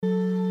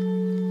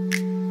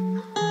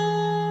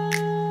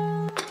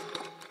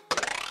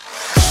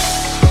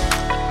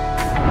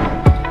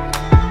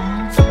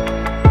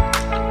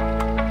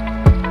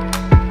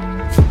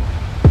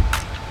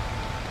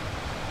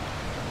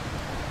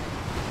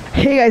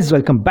guys,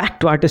 welcome back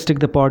to Artistic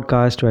the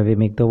podcast where we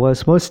make the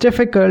world's most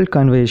difficult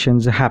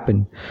conversations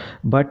happen.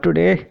 But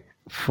today,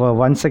 for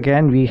once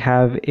again, we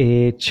have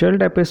a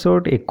chilled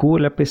episode, a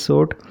cool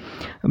episode,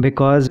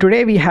 because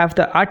today we have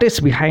the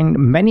artist behind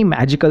many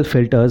magical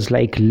filters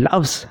like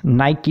Loves,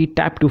 Nike,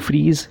 Tap to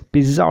Freeze,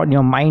 Pizza on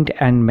Your Mind,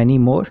 and many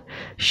more.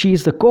 She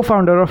is the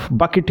co-founder of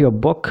Bucket Your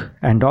Book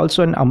and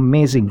also an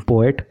amazing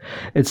poet.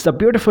 It's the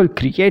beautiful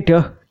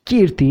creator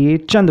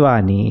Kirti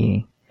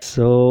Chandwani.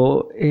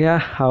 So yeah,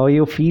 how are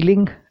you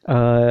feeling?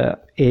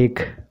 एक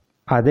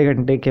आधे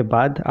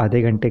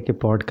घंटे के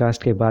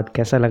podcast के बाद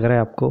कैसा लग रहा है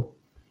आपको?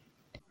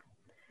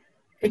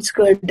 It's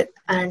good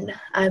and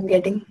I'm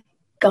getting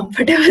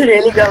comfortable,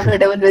 really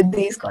comfortable with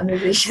these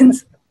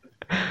conversations.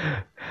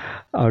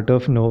 Out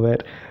of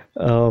nowhere.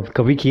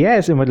 कभी किया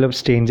ऐसे मतलब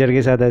स्ट्रेंजर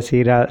के साथ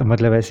ऐसी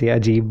मतलब ऐसी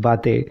अजीब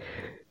बातें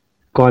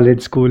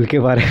कॉलेज स्कूल के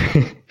बारे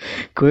में?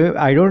 कोई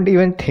आई डोंट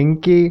इवन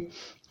थिंक कि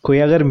कोई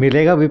अगर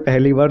मिलेगा भी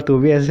पहली बार तो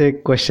भी ऐसे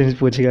क्वेश्चंस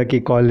पूछेगा कि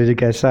कॉलेज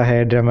कैसा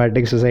है,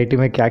 ड्रामेटिक सोसाइटी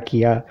में क्या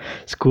किया,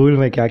 स्कूल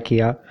में क्या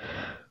किया.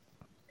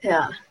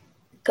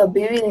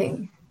 कभी भी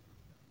नहीं.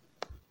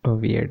 Oh,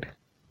 weird.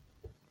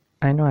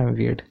 I know I'm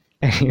weird.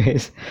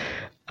 Anyways,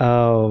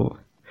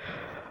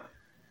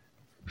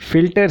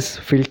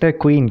 filter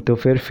queen. तो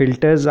फिर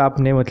फिल्टर्स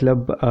आपने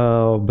मतलब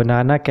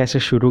बनाना कैसे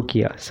शुरू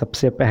किया?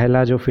 सबसे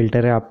पहला जो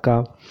फिल्टर है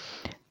आपका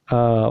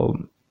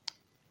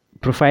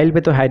प्रोफाइल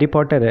पे तो हैरी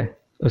पॉटर है,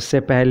 उससे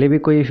पहले भी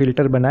कोई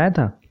फिल्टर बनाया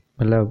था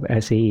मतलब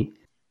ऐसे ही?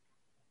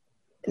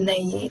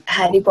 नहीं,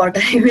 हैरी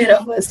पॉटर ही मेरा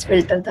फर्स्ट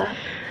फिल्टर था.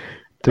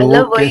 तो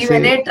मतलब वही कैसे?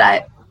 मैंने ट्राई.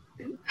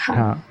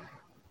 हाँ.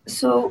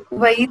 सो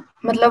वही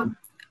मतलब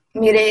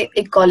मेरे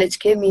एक कॉलेज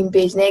के मीम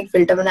पेज ने एक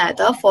फिल्टर बनाया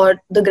था for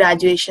the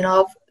graduation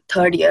of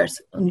third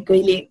years.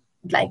 उनके लिए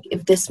like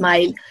if they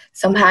smile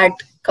some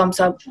hat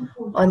comes up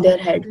on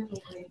their head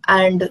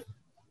and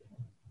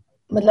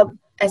मतलब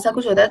ऐसा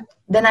कुछ होता है.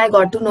 Then I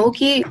got to know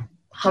कि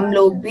हम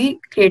लोग भी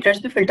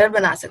क्रिएटर्स भी फिल्टर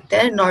बना सकते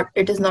हैं, not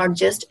it is not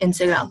just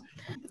Instagram.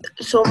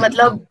 सो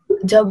मतलब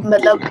जब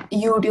मतलब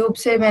यूट्यूब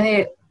से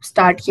मैंने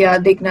स्टार्ट किया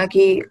देखना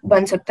कि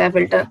बन सकता है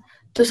फिल्टर,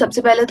 तो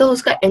सबसे पहले तो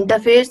उसका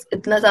इंटरफेस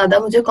इतना ज्यादा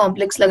मुझे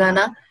कॉम्प्लेक्स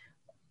लगाना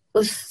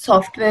उस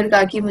सॉफ्टवेयर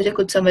का कि मुझे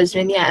कुछ समझ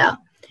में नहीं आया.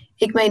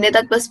 एक महीने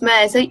तक बस मैं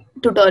ऐसे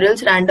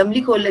ट्यूटोरियल्स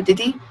रैंडमली खोल लेती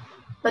थी.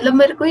 मतलब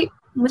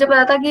मुझे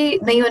पता था कि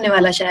नहीं होने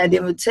वाला शायद ये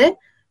मुझसे,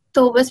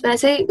 तो बस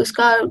वैसे ही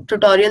उसका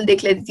ट्यूटोरियल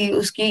देख लेती थी,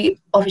 उसकी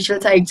ऑफिशियल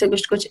साइट से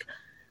कुछ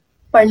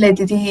पढ़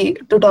लेती थी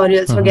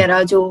ट्यूटोरियल्स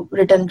वगैरह जो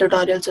रिटन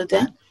ट्यूटोरियल्स होते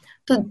हैं.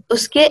 तो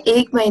उसके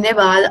एक महीने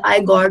बाद I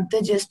got the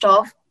gist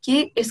of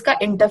कि इसका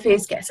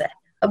इंटरफेस कैसा है.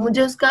 अब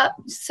मुझे उसका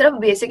सिर्फ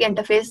बेसिक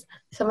इंटरफेस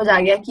समझ आ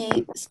गया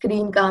कि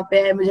स्क्रीन कहाँ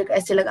पे है, मुझे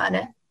कैसे लगाना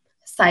है,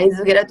 साइज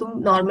वगैरह तुम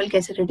नॉर्मल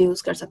कैसे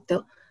रिड्यूस कर सकते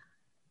हो.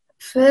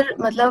 फिर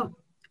मतलब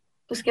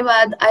उसके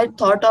बाद I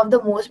thought of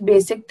the most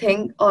basic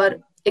thing. और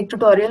एक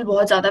ट्यूटोरियल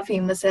बहुत ज्यादा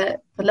फेमस है,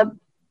 मतलब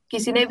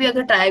किसी ने भी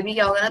अगर ट्राई भी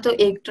किया होगा ना तो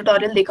एक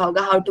ट्यूटोरियल देखा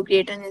होगा, how to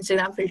create an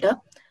Instagram filter.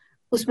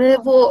 उसमें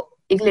वो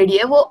एक लेडी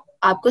है, वो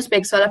आपको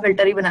स्पेक्स वाला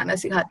फिल्टर ही बनाना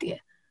सिखाती है.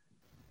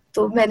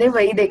 तो मैंने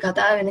वही देखा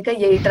था, मैंने कहा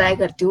यही ट्राई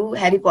करती हूँ.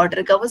 हैरी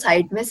पॉटर का वो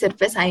साइड में सिर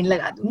पे साइन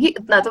लगा दूंगी,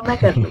 इतना तो मैं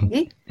कर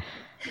लूंगी.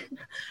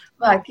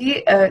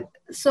 बाकी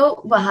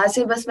सो वहां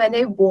से बस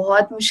मैंने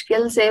बहुत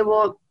मुश्किल से वो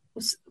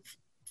उस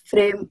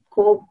फ्रेम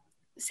को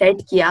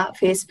सेट किया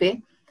फेस पे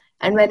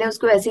एंड मैंने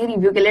उसको ऐसे ही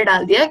रिव्यू के लिए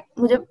डाल दिया.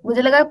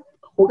 मुझे लगा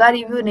होगा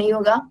रिव्यू, नहीं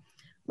होगा,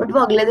 बट वो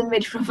अगले दिन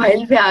मेरी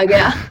प्रोफाइल पे आ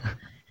गया.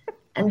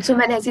 एंड सो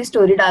मैंने ऐसी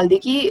स्टोरी डाल दी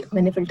कि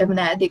मैंने फिल्टर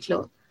बनाया, देख लो.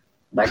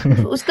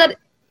 बट उसका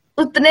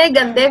उतने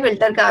गंदे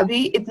फिल्टर का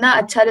भी इतना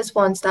अच्छा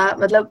रिस्पॉन्स था.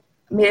 मतलब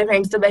मेरे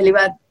फ्रेंड्स तो पहली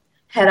बार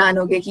हैरान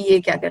हो गए कि ये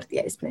क्या कर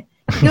दिया इसने,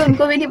 क्योंकि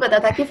उनको भी नहीं पता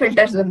था कि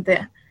फिल्टर्स बनते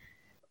हैं.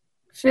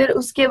 फिर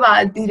उसके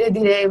बाद धीरे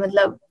धीरे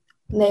मतलब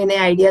नए नए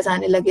आइडियाज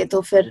आने लगे.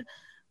 तो फिर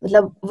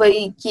मतलब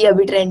वही कि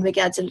अभी ट्रेंड में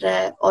क्या चल रहा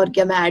है और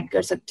क्या मैं ऐड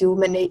कर सकती हूँ.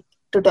 मैंने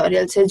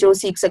ट्यूटोरियल से जो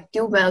सीख सकती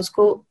हूँ मैं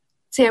उसको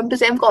सेम टू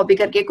सेम कॉपी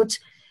करके, कुछ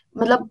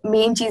मतलब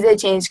मेन चीजें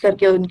चेंज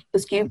करके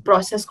उसकी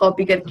प्रोसेस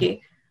कॉपी करके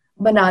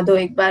बना दो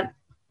एक बार,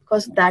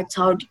 because that's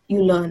how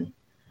you learn.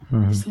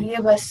 इसलिए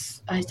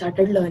बस I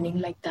started learning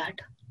like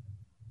that.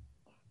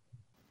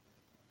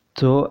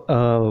 तो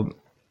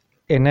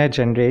in a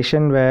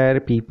generation where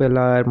people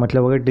are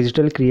मतलब अगर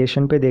डिजिटल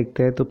क्रिएशन पे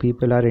देखते हैं तो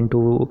people are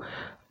into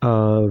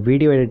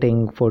video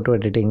editing, photo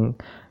editing,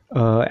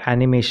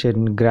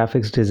 animation,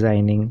 graphics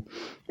designing.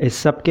 इस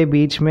सब के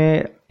बीच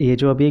में ये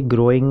जो अभी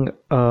ग्रोइंग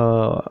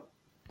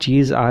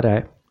चीज़ आ रहा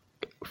है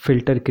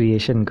फिल्टर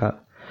क्रिएशन का,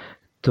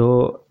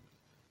 तो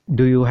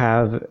do you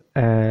have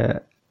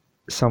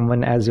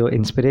someone as your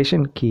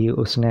inspiration कि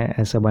उसने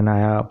ऐसा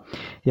बनाया,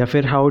 या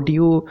फिर हाउ डू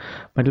यू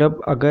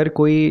मतलब अगर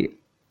कोई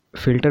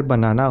फिल्टर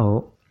बनाना हो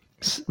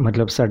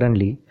मतलब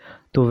सडनली,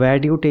 तो where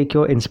do you take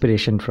your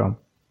inspiration from?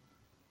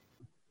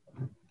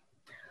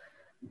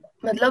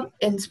 मतलब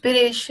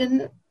इंस्पिरेशन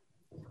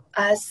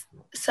एज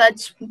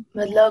सच,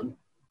 मतलब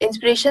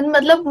इंस्पिरेशन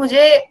मतलब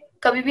मुझे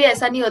कभी भी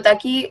ऐसा नहीं होता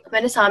कि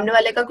मैंने सामने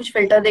वाले का कुछ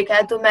फिल्टर देखा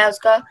है तो मैं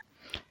उसका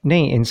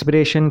नहीं,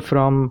 inspiration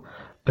from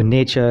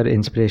nature,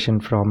 inspiration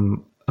from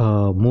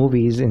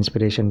movies,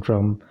 inspiration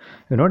from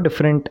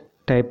different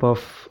type of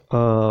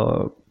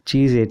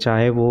चीज़ें,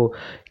 चाहे वो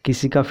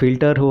किसी का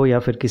फ़िल्टर हो या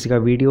फिर किसी का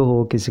वीडियो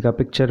हो, किसी का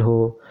पिक्चर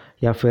हो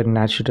या फिर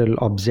नेचुरल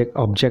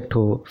ऑब्जेक्ट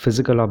हो,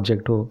 फिजिकल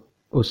ऑब्जेक्ट हो,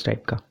 उस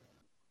टाइप का।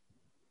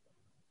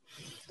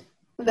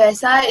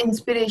 वैसा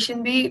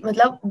इंस्पिरेशन भी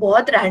मतलब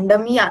बहुत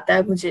रैंडम ही आता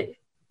है मुझे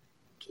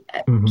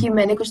कि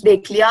मैंने कुछ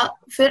देख लिया,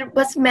 फिर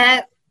बस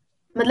मैं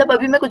मतलब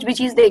अभी मैं कुछ भी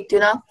चीज देखती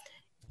हूँ ना,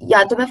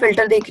 या तो मैं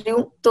फिल्टर देख रही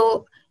हूँ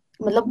तो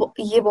मतलब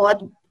ये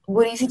बहुत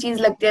बुरी सी चीज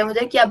लगती है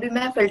मुझे कि अभी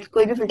मैं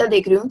कोई भी फिल्टर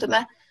देख रही हूँ तो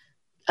मैं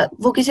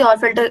वो किसी और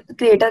फिल्टर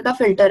क्रिएटर का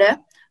फिल्टर है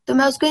तो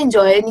मैं उसको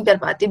एंजॉय नहीं कर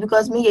पाती,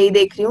 बिकॉज मैं यही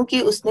देख रही हूँ कि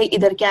उसने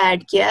इधर क्या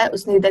ऐड किया है,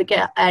 उसने इधर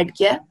क्या ऐड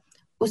किया है,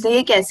 उसने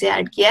ये कैसे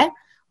ऐड किया है,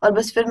 और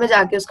बस फिर मैं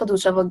जाके उसका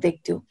दूसरा वर्क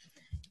देखती हूँ।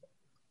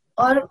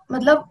 और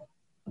मतलब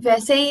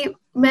वैसे ही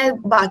मैं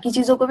बाकी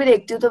चीजों को भी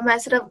देखती हूँ तो मैं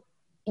सिर्फ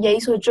यही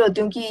सोच रही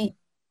होती हूँ कि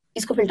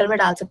इसको फिल्टर में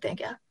डाल सकते हैं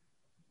क्या,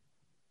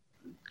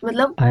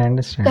 मतलब आई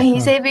अंडरस्टैंड। कहीं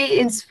हाँ। से भी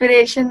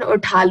इंस्पिरेशन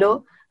उठा लो,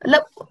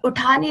 मतलब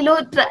उठा नहीं लो,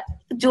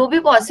 जो भी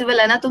पॉसिबल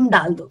है ना तुम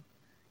डाल दो,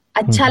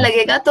 अच्छा हम्म।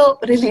 लगेगा तो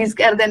रिलीज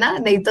कर देना,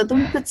 नहीं तो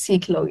तुम कुछ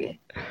सीख लोगे।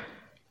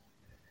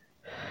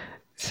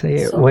 सही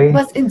है, सो वही।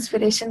 बस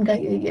इंस्पिरेशन का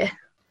यही है।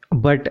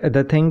 But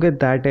the thing with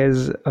that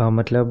is,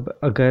 मतलब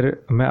अगर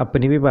मैं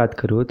अपनी भी बात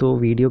करूँ तो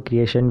वीडियो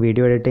क्रिएशन,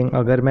 वीडियो एडिटिंग,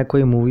 अगर मैं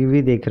कोई मूवी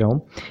भी देख रहा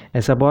हूँ,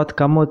 ऐसा बहुत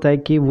कम होता है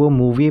कि वो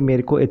मूवी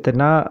मेरे को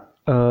इतना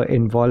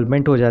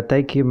इन्वॉल्वमेंट हो जाता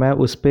है कि मैं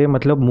उस पे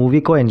मतलब मूवी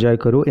को एंजॉय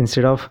करूँ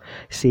इंस्टेड ऑफ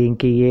सीइंग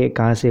कि ये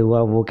कहाँ से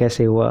हुआ, वो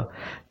कैसे हुआ।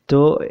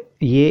 तो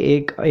ये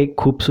एक एक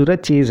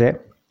खूबसूरत चीज़ है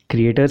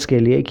क्रिएटर्स के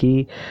लिए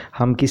कि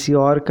हम किसी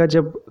और का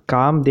जब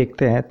काम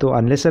देखते हैं तो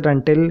अनलेस एंड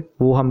अनटिल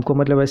वो हमको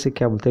मतलब ऐसे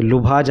क्या बोलते हैं,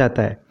 लुभा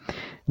जाता है,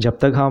 जब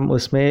तक हम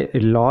उसमें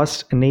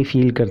लॉस्ट नहीं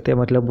फील करते,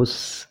 मतलब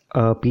उस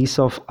पीस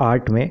ऑफ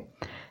आर्ट में,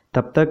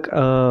 तब तक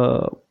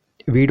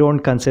we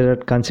don't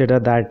consider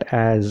that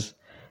as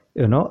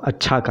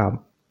अच्छा काम।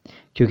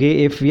 क्योंकि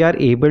if we are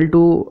able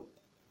to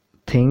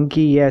think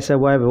कि ये ऐसा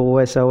हुआ है,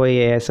 वो ऐसा हुआ है,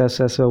 ये ऐसा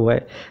ऐसा ऐसा हुआ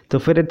है, तो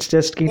फिर इट्स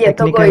जस्ट कि ये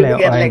तो कोई टेक्निकल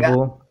भी कर है एंड लेगा।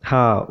 वो,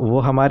 हाँ, वो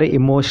हमारे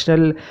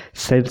इमोशनल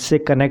सेल्फ से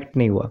कनेक्ट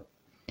नहीं हुआ।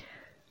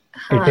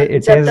 हाँ,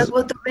 इट जब तक इज़।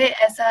 वो तुम्हें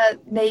ऐसा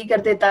नहीं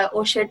कर देता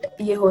ओ शिट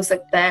ये हो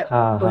सकता है,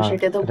 हाँ ओ हाँ।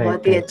 शिट ये तो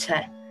बहुत राइट ही राइट। अच्छा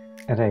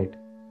है, राइट।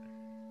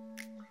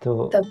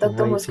 तो तब तक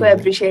तुम वही उसको चीज़ है।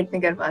 अप्रिशिएट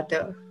नहीं कर पाते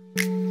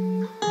हो।